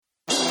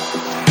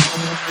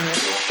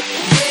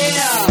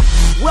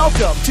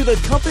Welcome to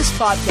the Compass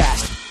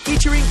Podcast,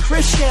 featuring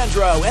Chris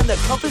Chandro and the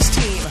Compass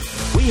team.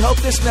 We hope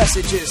this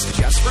message is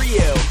just for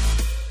you.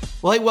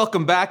 Well, hey,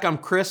 welcome back. I'm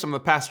Chris. I'm the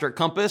pastor at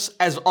Compass.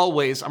 As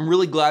always, I'm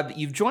really glad that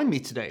you've joined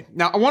me today.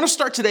 Now, I want to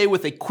start today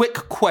with a quick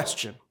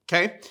question,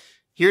 okay?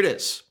 Here it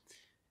is.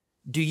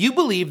 Do you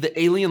believe that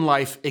alien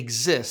life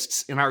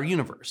exists in our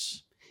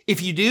universe?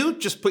 If you do,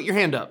 just put your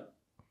hand up.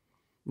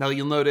 Now,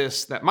 you'll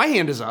notice that my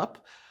hand is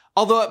up,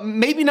 although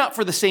maybe not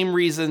for the same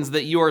reasons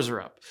that yours are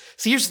up.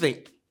 So here's the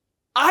thing.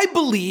 I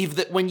believe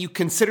that when you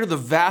consider the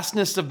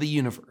vastness of the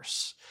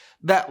universe,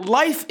 that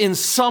life in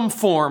some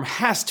form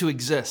has to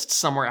exist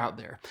somewhere out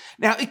there.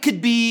 Now, it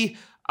could be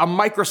a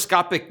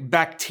microscopic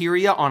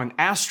bacteria on an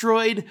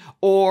asteroid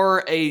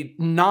or a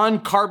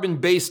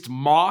non-carbon-based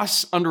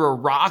moss under a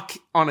rock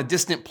on a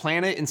distant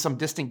planet in some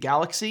distant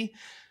galaxy.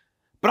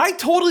 But I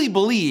totally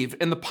believe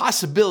in the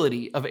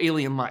possibility of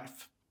alien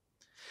life.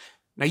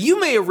 Now, you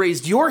may have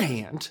raised your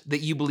hand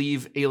that you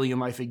believe alien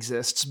life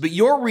exists, but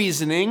your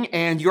reasoning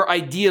and your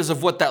ideas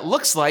of what that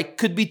looks like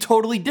could be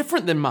totally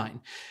different than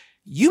mine.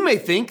 You may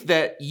think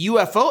that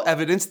UFO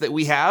evidence that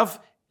we have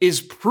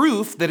is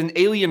proof that an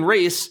alien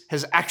race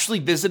has actually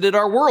visited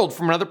our world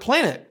from another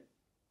planet.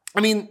 I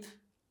mean,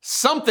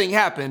 something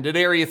happened at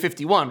Area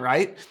 51,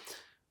 right?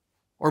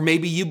 Or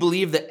maybe you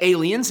believe that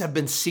aliens have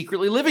been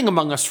secretly living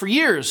among us for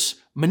years,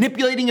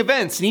 manipulating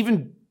events and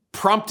even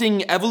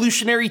prompting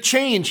evolutionary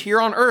change here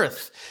on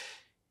Earth.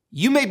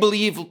 You may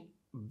believe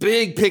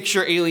big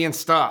picture alien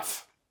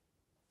stuff.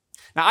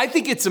 Now, I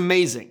think it's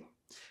amazing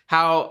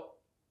how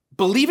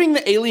believing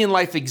that alien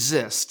life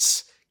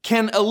exists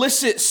can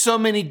elicit so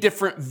many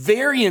different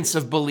variants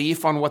of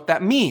belief on what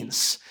that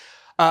means.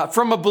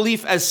 From a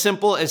belief as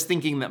simple as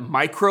thinking that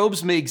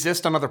microbes may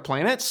exist on other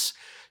planets,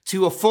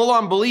 to a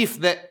full-on belief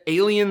that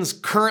aliens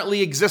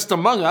currently exist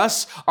among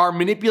us, are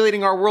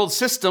manipulating our world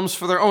systems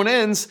for their own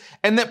ends,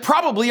 and that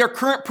probably our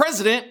current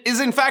president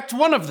is in fact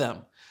one of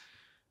them.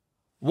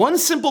 One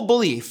simple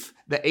belief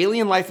that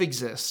alien life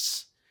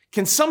exists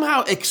can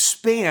somehow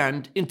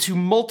expand into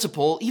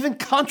multiple, even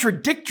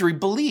contradictory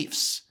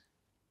beliefs.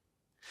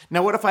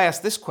 Now, what if I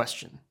ask this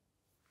question?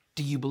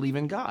 Do you believe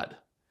in God?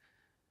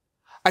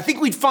 I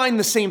think we'd find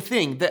the same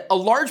thing, that a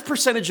large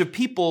percentage of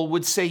people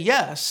would say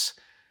yes,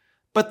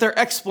 but their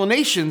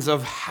explanations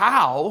of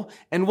how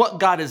and what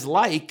God is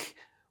like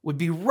would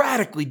be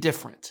radically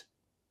different.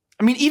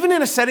 I mean, even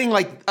in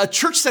a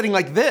church setting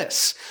like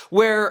this,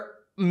 where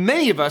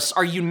many of us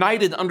are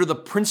united under the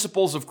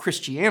principles of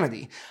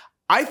Christianity,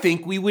 I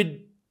think we would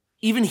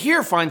even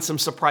here find some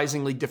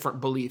surprisingly different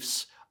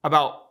beliefs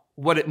about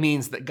what it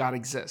means that God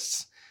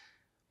exists.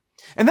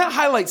 And that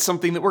highlights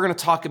something that we're going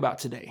to talk about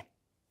today,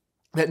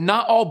 that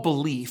not all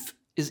belief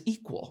is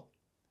equal.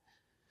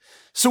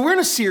 So we're in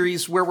a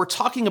series where we're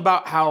talking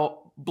about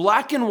how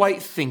black and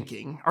white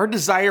thinking, our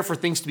desire for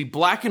things to be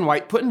black and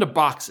white, put into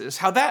boxes,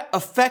 how that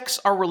affects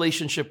our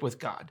relationship with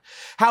God,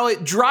 how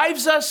it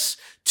drives us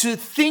to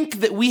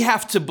think that we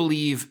have to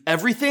believe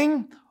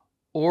everything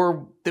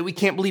or that we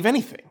can't believe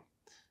anything.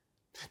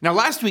 Now,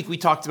 last week we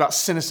talked about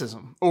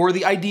cynicism, or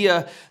the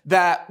idea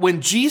that when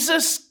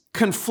Jesus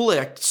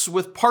conflicts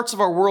with parts of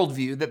our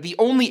worldview, that the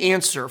only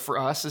answer for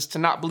us is to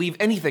not believe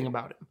anything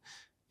about him,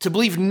 to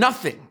believe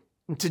nothing,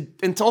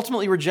 and to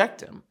ultimately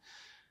reject him.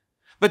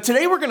 But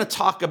today we're going to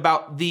talk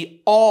about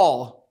the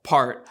all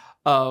part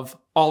of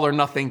all or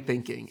nothing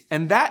thinking,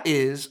 and that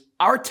is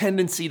our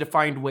tendency to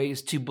find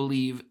ways to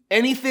believe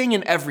anything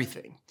and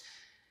everything,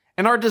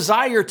 and our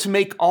desire to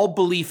make all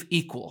belief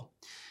equal.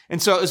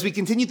 And so as we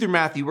continue through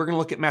Matthew, we're going to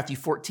look at Matthew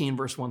 14,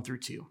 verse 1 through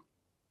 2.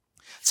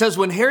 It says,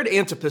 when Herod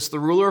Antipas, the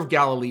ruler of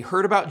Galilee,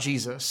 heard about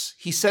Jesus,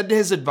 he said to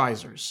his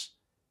advisors,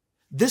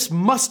 "This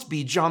must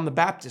be John the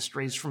Baptist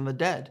raised from the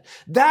dead.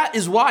 That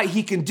is why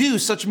he can do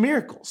such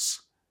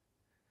miracles."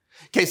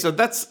 Okay, so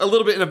that's a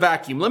little bit in a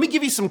vacuum. Let me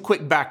give you some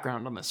quick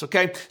background on this,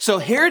 okay? So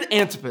Herod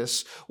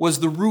Antipas was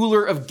the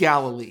ruler of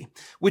Galilee,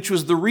 which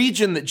was the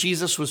region that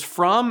Jesus was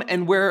from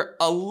and where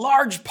a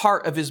large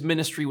part of his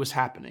ministry was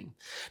happening.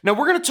 Now,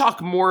 we're going to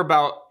talk more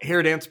about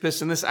Herod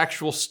Antipas and this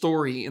actual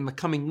story in the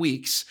coming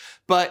weeks,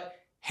 but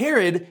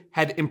Herod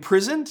had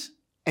imprisoned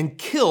and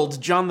killed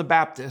John the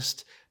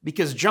Baptist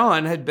because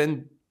John had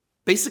been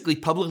basically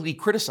publicly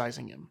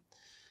criticizing him.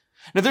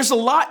 Now, there's a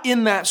lot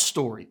in that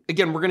story.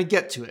 Again, we're going to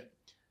get to it.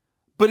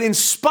 But in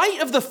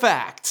spite of the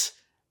fact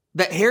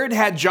that Herod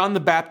had John the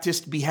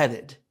Baptist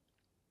beheaded,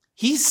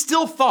 he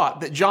still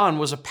thought that John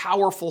was a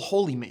powerful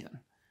holy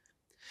man.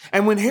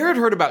 And when Herod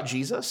heard about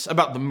Jesus,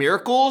 about the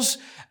miracles,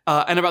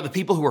 and about the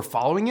people who were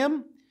following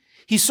him,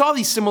 he saw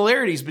these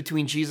similarities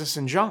between Jesus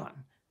and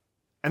John.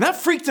 And that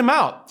freaked him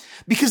out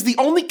because the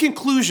only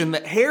conclusion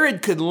that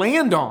Herod could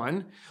land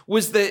on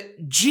was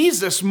that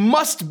Jesus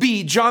must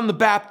be John the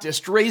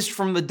Baptist raised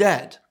from the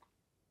dead.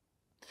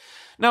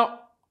 Now,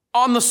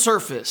 on the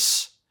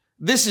surface,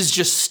 this is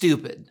just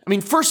stupid. I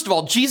mean, first of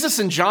all, Jesus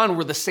and John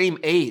were the same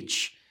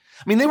age.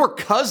 I mean, they were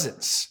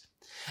cousins.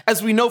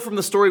 As we know from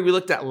the story we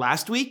looked at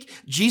last week,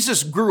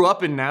 Jesus grew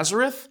up in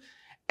Nazareth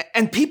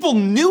and people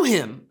knew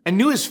him and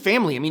knew his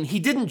family. I mean, he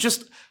didn't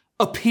just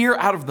appear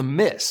out of the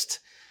mist.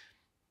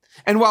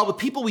 And while the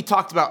people we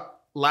talked about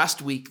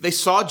last week, they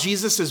saw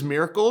Jesus'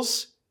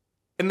 miracles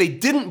and they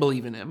didn't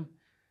believe in him,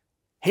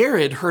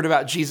 Herod heard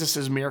about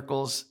Jesus'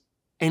 miracles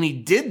and he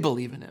did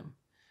believe in him.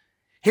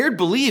 Herod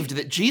believed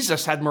that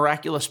Jesus had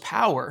miraculous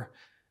power,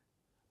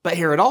 but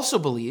Herod also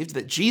believed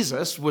that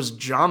Jesus was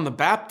John the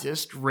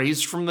Baptist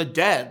raised from the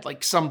dead,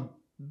 like some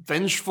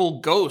vengeful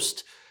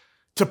ghost,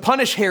 to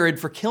punish Herod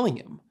for killing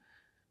him.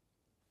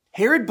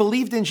 Herod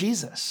believed in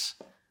Jesus,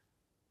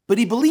 but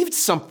he believed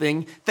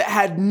something that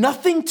had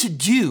nothing to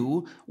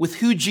do with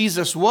who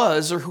Jesus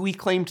was or who he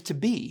claimed to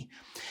be.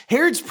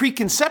 Herod's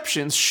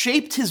preconceptions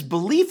shaped his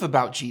belief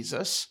about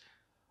Jesus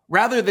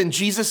rather than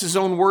Jesus'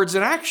 own words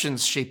and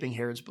actions shaping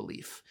Herod's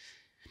belief.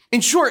 In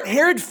short,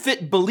 Herod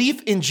fit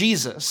belief in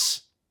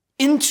Jesus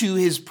into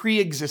his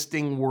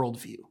pre-existing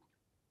worldview.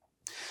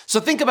 So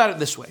think about it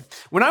this way.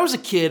 When I was a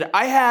kid,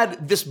 I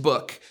had this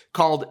book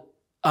called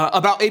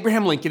about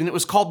Abraham Lincoln, and it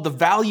was called The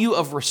Value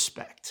of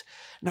Respect.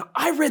 Now,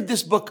 I read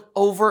this book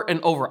over and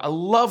over. I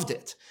loved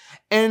it.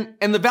 And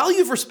the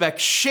value of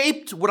respect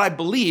shaped what I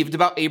believed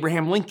about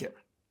Abraham Lincoln.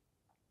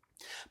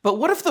 But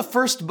what if the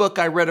first book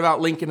I read about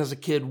Lincoln as a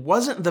kid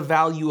wasn't The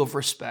Value of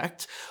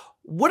Respect?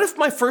 What if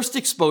my first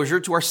exposure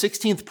to our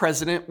 16th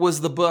president was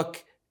the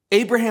book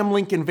Abraham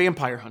Lincoln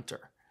Vampire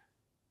Hunter?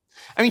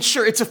 I mean,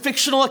 sure, it's a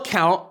fictional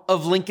account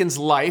of Lincoln's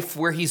life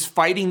where he's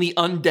fighting the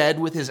undead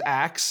with his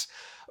axe.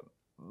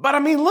 But I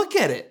mean, look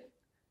at it.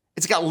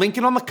 It's got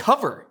Lincoln on the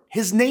cover.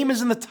 His name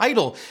is in the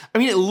title. I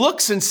mean, it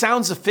looks and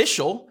sounds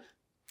official.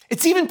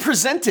 It's even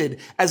presented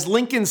as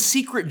Lincoln's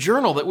secret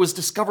journal that was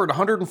discovered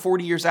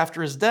 140 years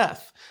after his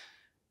death.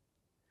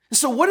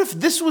 So what if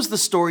this was the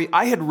story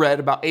I had read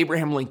about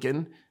Abraham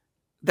Lincoln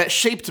that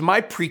shaped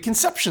my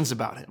preconceptions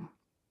about him?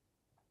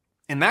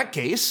 In that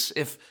case,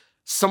 if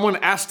someone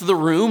asked the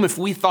room if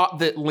we thought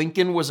that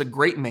Lincoln was a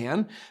great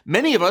man,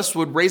 many of us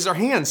would raise our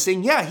hands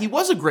saying, yeah, he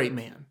was a great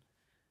man.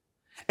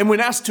 And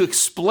when asked to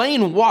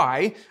explain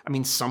why, I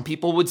mean, some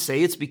people would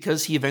say it's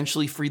because he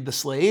eventually freed the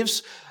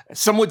slaves.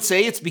 Some would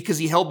say it's because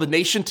he held the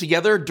nation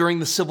together during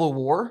the Civil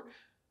War.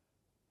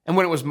 And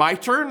when it was my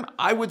turn,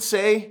 I would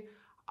say,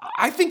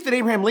 I think that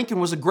Abraham Lincoln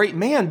was a great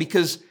man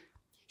because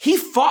he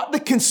fought the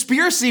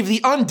conspiracy of the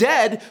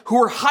undead who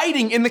were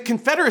hiding in the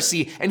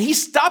Confederacy, and he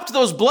stopped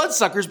those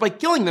bloodsuckers by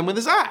killing them with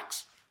his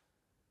axe.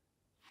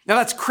 Now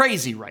that's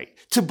crazy, right?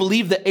 To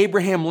believe that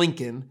Abraham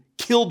Lincoln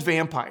killed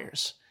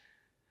vampires.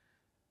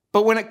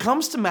 But when it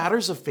comes to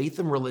matters of faith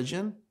and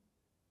religion,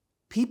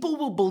 people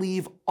will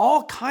believe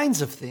all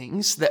kinds of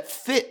things that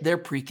fit their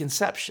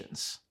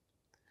preconceptions.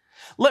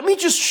 Let me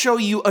just show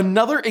you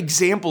another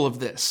example of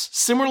this,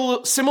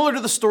 similar to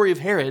the story of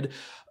Herod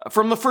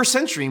from the first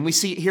century. And we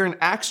see it here in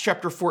Acts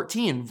chapter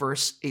 14,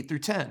 verse 8 through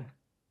 10.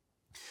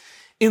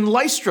 In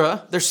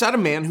Lystra, there sat a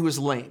man who was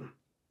lame.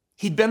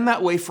 He'd been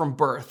that way from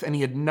birth, and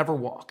he had never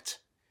walked.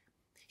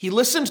 He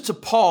listened to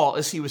Paul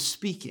as he was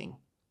speaking.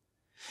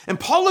 And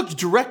Paul looked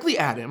directly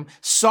at him,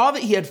 saw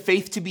that he had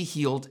faith to be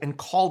healed, and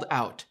called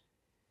out,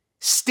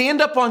 "Stand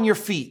up on your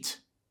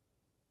feet."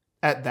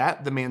 At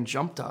that, the man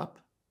jumped up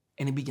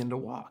and he began to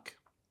walk.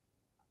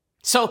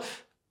 So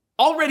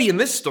already in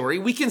this story,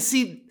 we can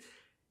see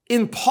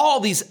in Paul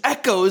these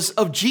echoes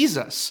of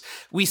Jesus.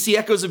 We see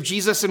echoes of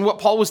Jesus in what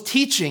Paul was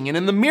teaching and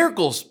in the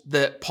miracles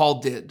that Paul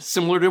did,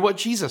 similar to what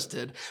Jesus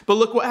did. But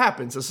look what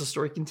happens as the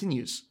story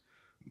continues.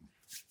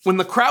 When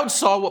the crowd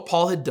saw what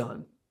Paul had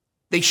done,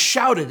 they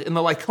shouted in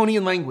the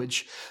Lycaonian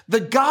language, "The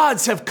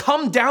gods have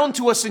come down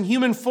to us in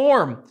human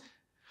form."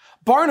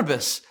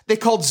 Barnabas they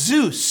called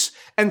Zeus,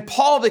 and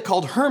Paul they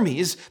called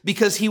Hermes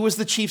because he was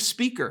the chief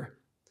speaker.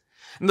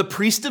 And the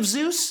priest of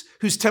Zeus,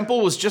 whose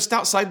temple was just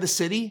outside the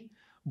city,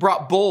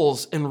 brought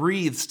bowls and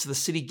wreaths to the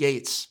city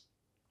gates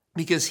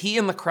because he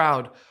and the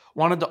crowd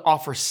wanted to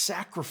offer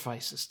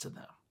sacrifices to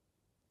them.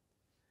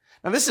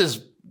 Now, this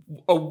is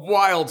a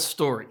wild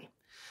story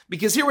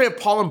because here we have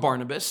Paul and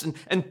Barnabas,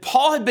 and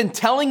Paul had been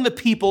telling the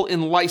people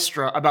in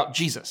Lystra about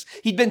Jesus.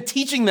 He'd been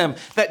teaching them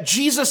that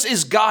Jesus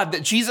is God,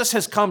 that Jesus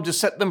has come to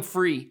set them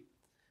free.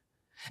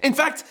 In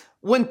fact,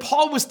 when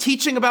Paul was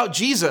teaching about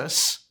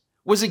Jesus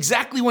was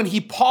exactly when he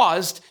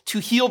paused to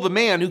heal the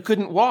man who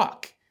couldn't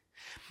walk.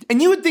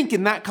 And you would think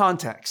in that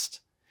context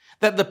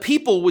that the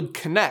people would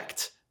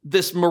connect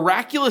this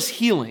miraculous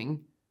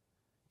healing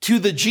to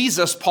the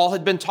Jesus Paul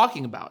had been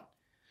talking about.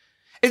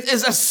 It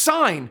is a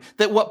sign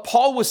that what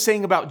Paul was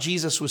saying about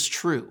Jesus was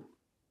true,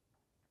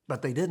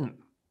 but they didn't.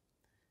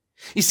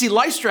 You see,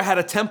 Lystra had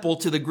a temple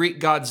to the Greek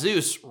god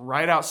Zeus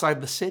right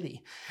outside the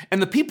city,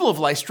 and the people of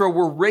Lystra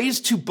were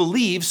raised to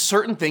believe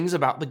certain things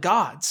about the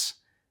gods.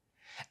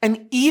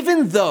 And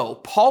even though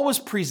Paul was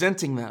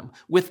presenting them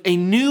with a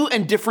new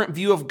and different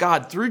view of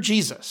God through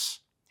Jesus,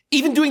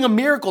 even doing a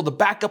miracle to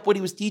back up what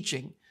he was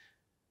teaching,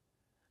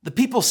 the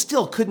people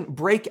still couldn't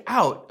break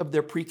out of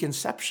their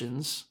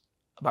preconceptions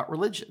about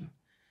religion.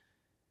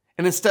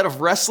 And instead of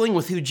wrestling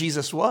with who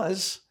Jesus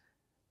was,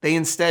 they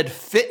instead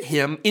fit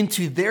him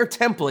into their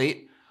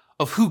template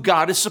of who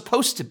God is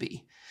supposed to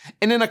be.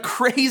 And in a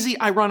crazy,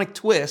 ironic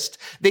twist,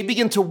 they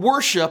begin to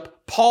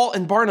worship Paul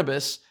and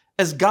Barnabas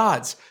as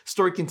gods.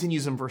 Story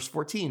continues in verse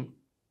 14.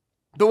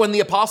 But when the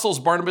apostles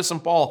Barnabas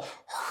and Paul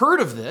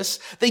heard of this,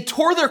 they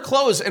tore their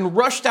clothes and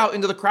rushed out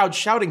into the crowd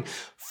shouting,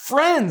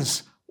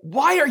 "Friends,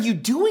 why are you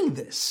doing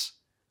this?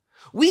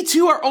 We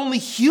too are only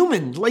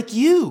human like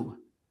you.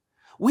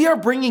 We are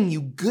bringing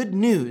you good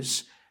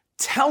news,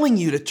 telling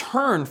you to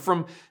turn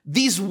from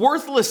these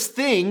worthless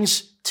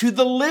things to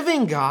the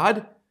living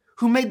God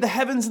who made the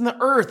heavens and the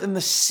earth and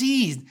the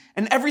sea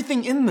and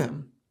everything in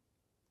them."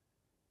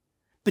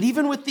 But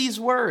even with these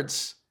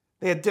words,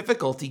 they had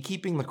difficulty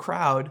keeping the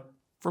crowd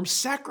from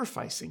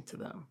sacrificing to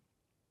them.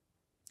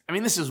 I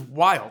mean, this is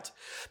wild,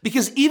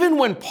 because even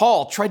when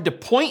Paul tried to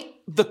point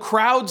the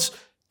crowds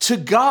to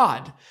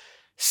God,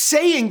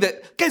 saying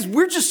that, guys,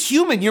 we're just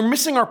human, you're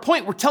missing our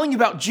point, we're telling you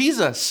about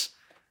Jesus,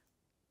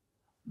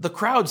 the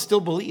crowd still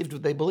believed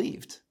what they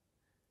believed.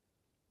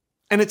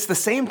 And it's the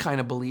same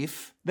kind of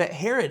belief that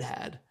Herod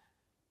had.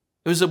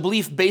 It was a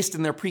belief based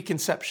in their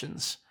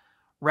preconceptions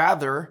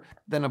rather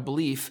than a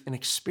belief in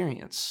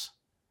experience.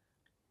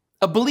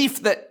 A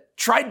belief that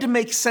tried to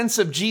make sense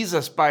of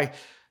Jesus by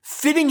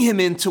fitting him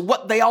into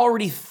what they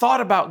already thought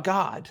about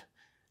God.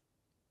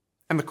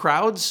 And the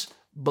crowds,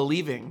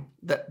 believing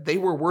that they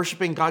were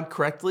worshiping God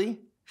correctly,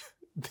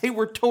 they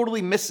were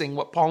totally missing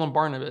what Paul and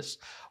Barnabas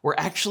were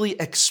actually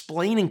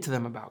explaining to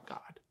them about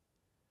God.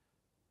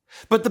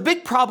 But the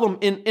big problem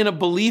in a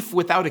belief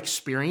without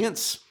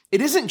experience,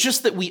 it isn't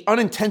just that we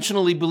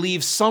unintentionally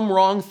believe some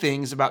wrong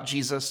things about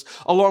Jesus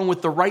along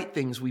with the right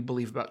things we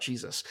believe about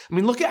Jesus. I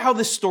mean, look at how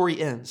this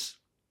story ends.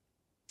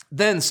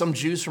 Then some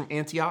Jews from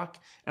Antioch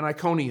and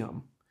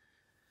Iconium,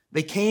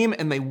 they came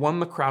and they won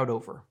the crowd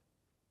over.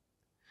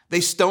 They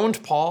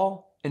stoned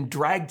Paul and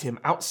dragged him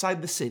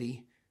outside the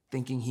city,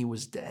 thinking he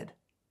was dead.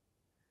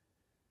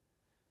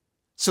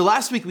 So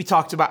last week we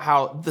talked about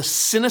how the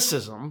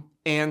cynicism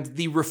and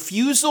the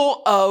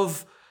refusal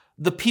of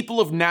the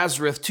people of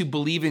Nazareth to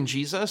believe in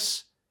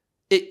Jesus,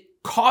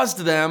 it caused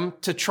them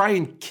to try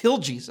and kill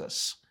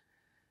Jesus.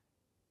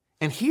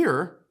 And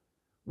here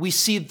we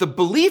see the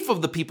belief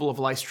of the people of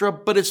Lystra,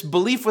 but it's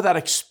belief without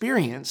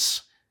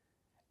experience.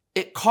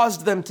 It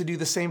caused them to do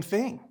the same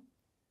thing.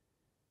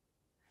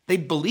 They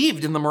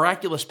believed in the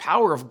miraculous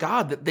power of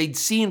God that they'd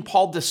seen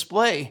Paul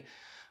display,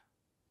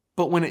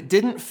 but when it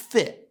didn't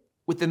fit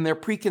within their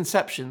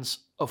preconceptions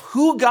of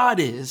who God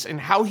is and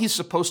how he's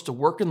supposed to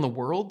work in the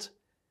world,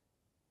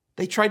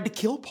 they tried to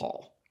kill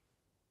Paul.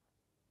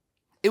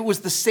 It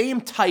was the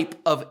same type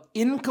of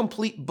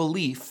incomplete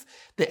belief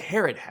that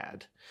Herod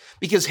had.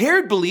 Because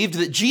Herod believed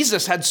that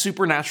Jesus had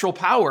supernatural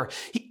power,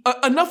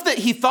 enough that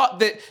he thought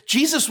that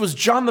Jesus was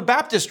John the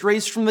Baptist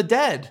raised from the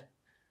dead.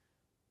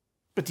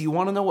 But do you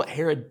want to know what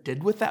Herod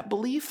did with that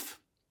belief?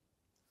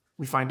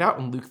 We find out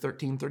in Luke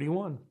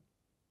 13:31.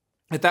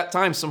 At that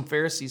time, some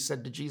Pharisees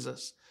said to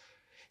Jesus,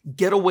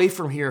 "Get away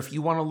from here if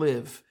you want to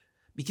live,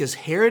 because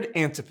Herod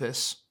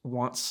Antipas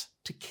wants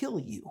to kill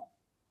you."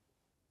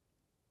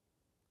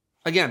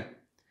 Again,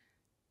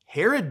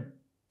 Herod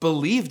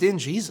believed in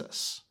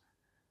Jesus.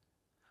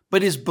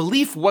 But his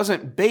belief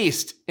wasn't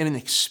based in an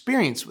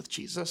experience with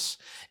Jesus.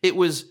 It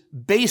was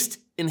based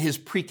in his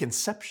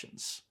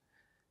preconceptions.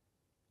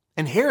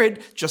 And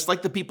Herod, just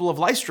like the people of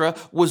Lystra,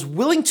 was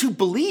willing to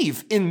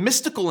believe in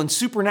mystical and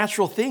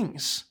supernatural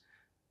things.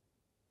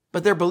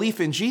 But their belief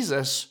in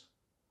Jesus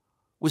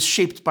was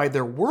shaped by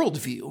their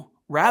worldview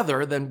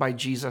rather than by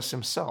Jesus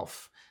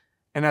himself.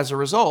 And as a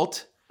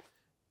result,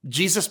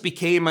 Jesus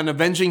became an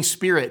avenging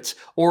spirit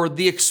or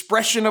the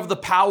expression of the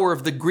power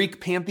of the Greek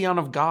pantheon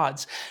of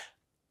gods.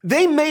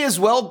 They may as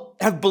well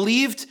have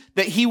believed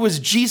that he was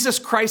Jesus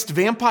Christ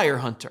vampire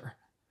hunter.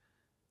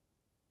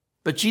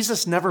 But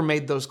Jesus never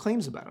made those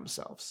claims about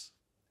himself.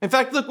 In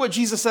fact, look what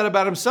Jesus said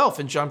about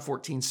himself in John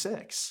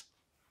 14:6.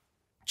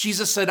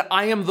 Jesus said,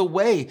 "I am the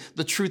way,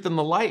 the truth, and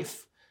the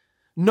life.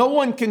 No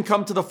one can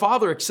come to the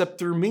Father except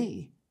through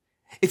me.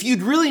 If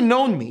you'd really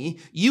known me,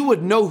 you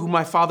would know who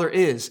my Father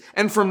is.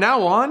 And from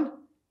now on,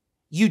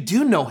 you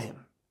do know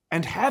him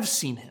and have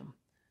seen him.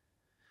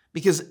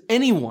 Because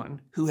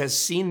anyone who has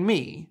seen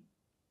me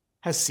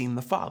has seen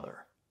the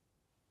Father."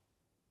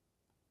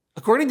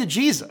 According to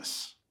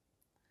Jesus,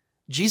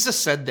 Jesus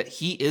said that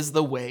he is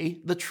the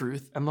way, the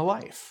truth, and the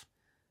life.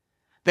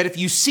 That if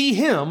you see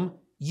him,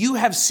 you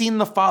have seen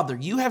the Father,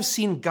 you have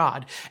seen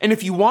God. And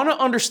if you want to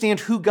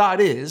understand who God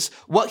is,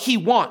 what he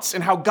wants,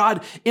 and how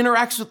God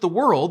interacts with the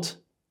world,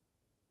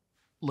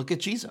 look at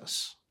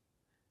Jesus.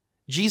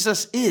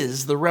 Jesus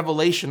is the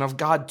revelation of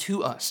God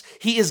to us.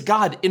 He is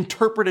God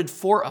interpreted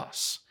for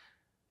us.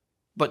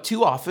 But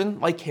too often,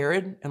 like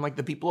Herod and like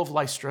the people of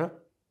Lystra,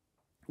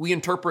 we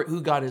interpret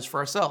who God is for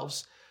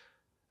ourselves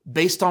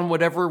based on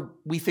whatever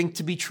we think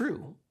to be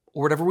true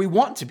or whatever we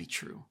want to be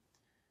true.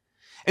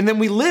 And then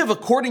we live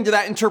according to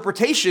that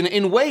interpretation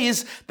in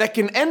ways that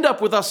can end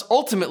up with us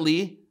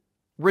ultimately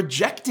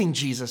rejecting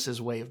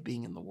Jesus' way of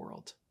being in the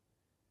world.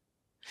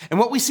 And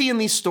what we see in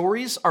these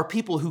stories are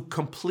people who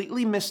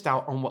completely missed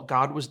out on what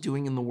God was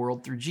doing in the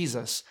world through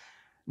Jesus,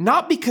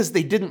 not because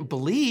they didn't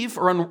believe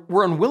or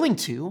were unwilling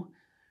to,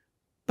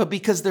 but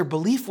because their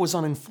belief was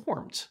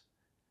uninformed.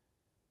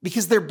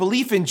 because their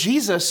belief in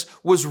Jesus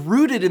was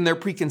rooted in their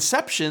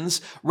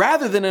preconceptions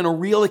rather than in a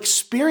real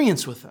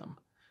experience with him.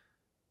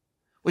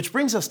 Which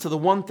brings us to the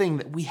one thing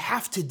that we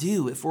have to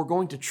do if we're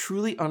going to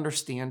truly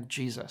understand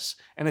Jesus,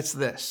 and it's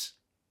this.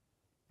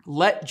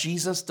 Let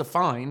Jesus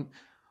define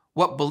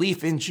what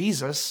belief in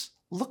Jesus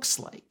looks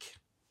like.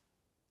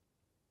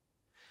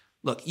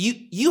 Look,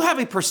 you have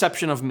a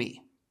perception of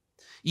me.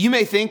 You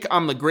may think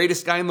I'm the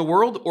greatest guy in the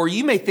world, or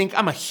you may think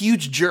I'm a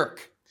huge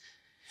jerk.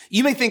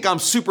 You may think I'm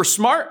super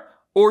smart,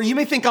 or you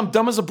may think I'm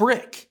dumb as a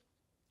brick.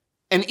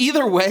 And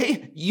either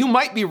way, you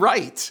might be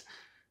right.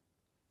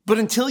 But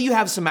until you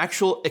have some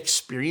actual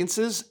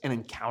experiences and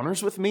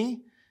encounters with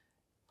me,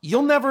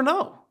 you'll never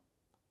know.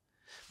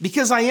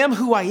 Because I am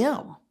who I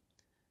am.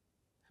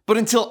 But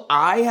until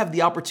I have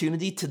the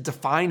opportunity to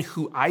define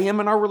who I am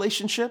in our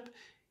relationship,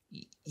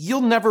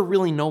 you'll never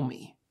really know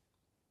me.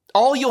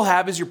 All you'll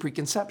have is your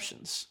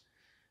preconceptions.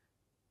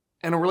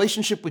 And a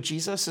relationship with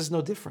Jesus is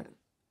no different.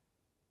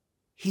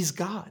 He's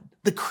God,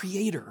 the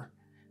creator.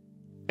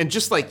 And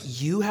just like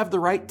you have the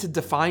right to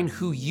define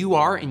who you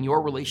are in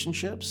your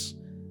relationships,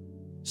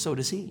 so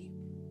does he.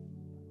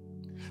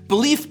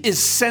 Belief is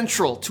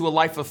central to a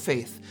life of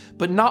faith,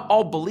 but not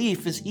all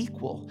belief is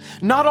equal.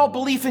 Not all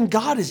belief in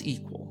God is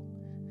equal.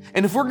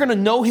 And if we're going to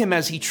know him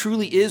as he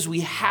truly is, we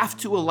have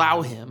to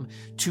allow him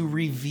to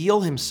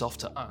reveal himself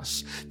to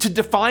us, to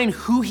define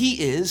who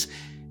he is,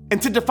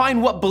 and to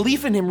define what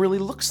belief in him really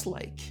looks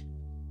like.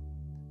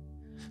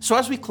 So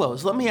as we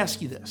close, let me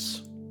ask you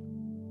this.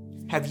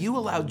 Have you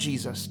allowed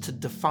Jesus to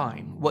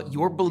define what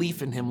your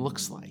belief in him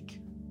looks like?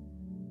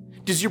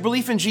 Does your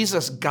belief in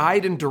Jesus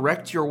guide and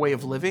direct your way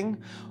of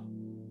living?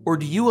 Or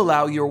do you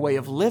allow your way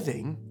of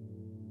living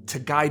to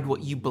guide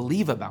what you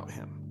believe about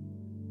him?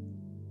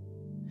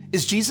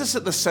 Is Jesus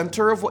at the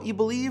center of what you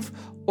believe?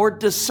 Or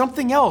does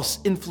something else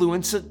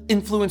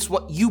influence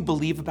what you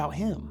believe about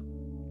him?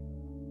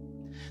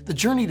 The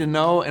journey to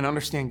know and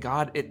understand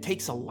God, it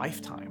takes a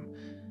lifetime.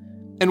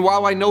 And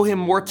while I know him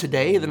more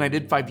today than I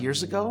did 5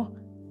 years ago,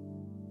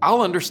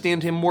 I'll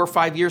understand him more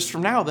 5 years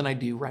from now than I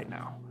do right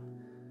now.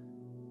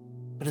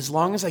 But as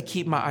long as I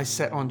keep my eyes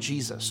set on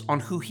Jesus,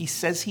 on who he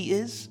says he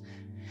is,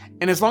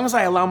 and as long as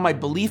I allow my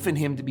belief in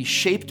him to be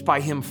shaped by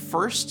him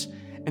first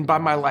and by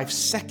my life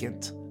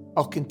second,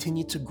 I'll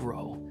continue to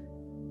grow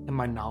in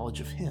my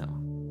knowledge of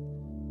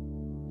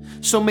him.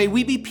 So may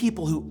we be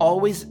people who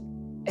always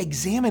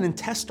examine and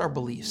test our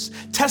beliefs,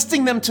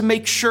 testing them to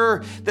make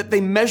sure that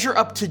they measure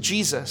up to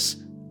Jesus,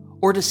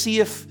 or to see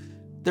if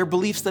they're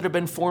beliefs that have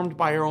been formed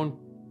by our own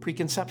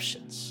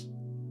preconceptions.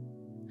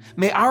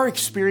 May our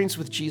experience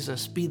with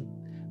Jesus be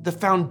the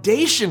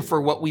foundation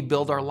for what we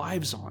build our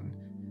lives on,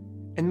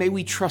 and may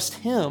we trust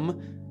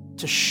him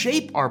to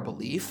shape our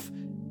belief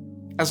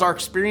as our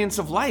experience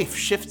of life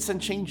shifts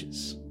and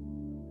changes.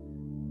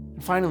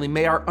 And finally,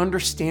 may our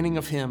understanding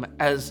of him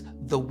as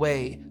the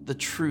way, the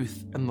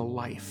truth, and the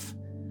life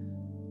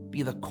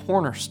be the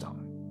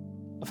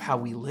cornerstone of how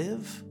we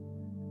live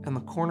and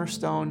the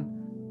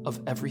cornerstone of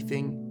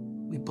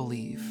everything we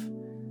believe.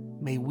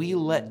 May we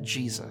let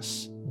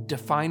Jesus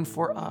define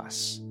for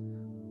us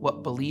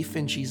what belief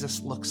in Jesus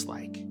looks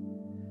like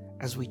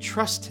as we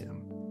trust him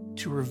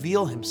to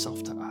reveal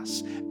himself to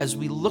us, as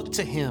we look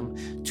to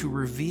him to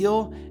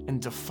reveal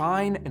and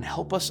define and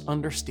help us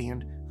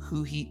understand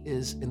who he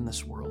is in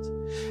this world.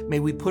 May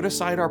we put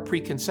aside our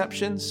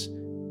preconceptions.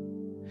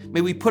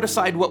 May we put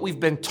aside what we've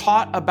been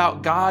taught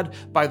about God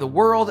by the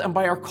world and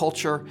by our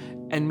culture,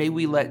 and may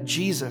we let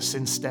Jesus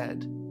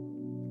instead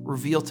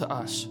reveal to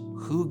us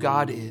who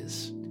God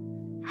is,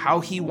 how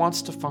he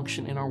wants to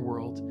function in our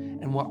world,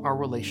 and what our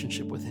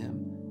relationship with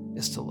him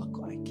is to look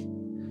like.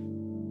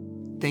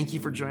 Thank you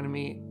for joining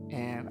me,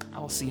 and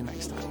I'll see you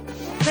next time.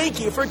 Thank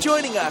you for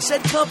joining us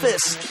at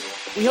Compass.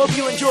 We hope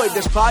you enjoyed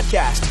this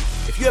podcast.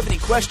 If you have any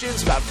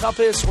questions about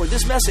Compass or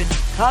this message,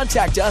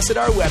 contact us at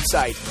our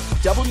website,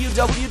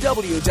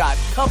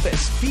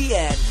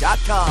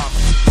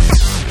 www.compassbn.com.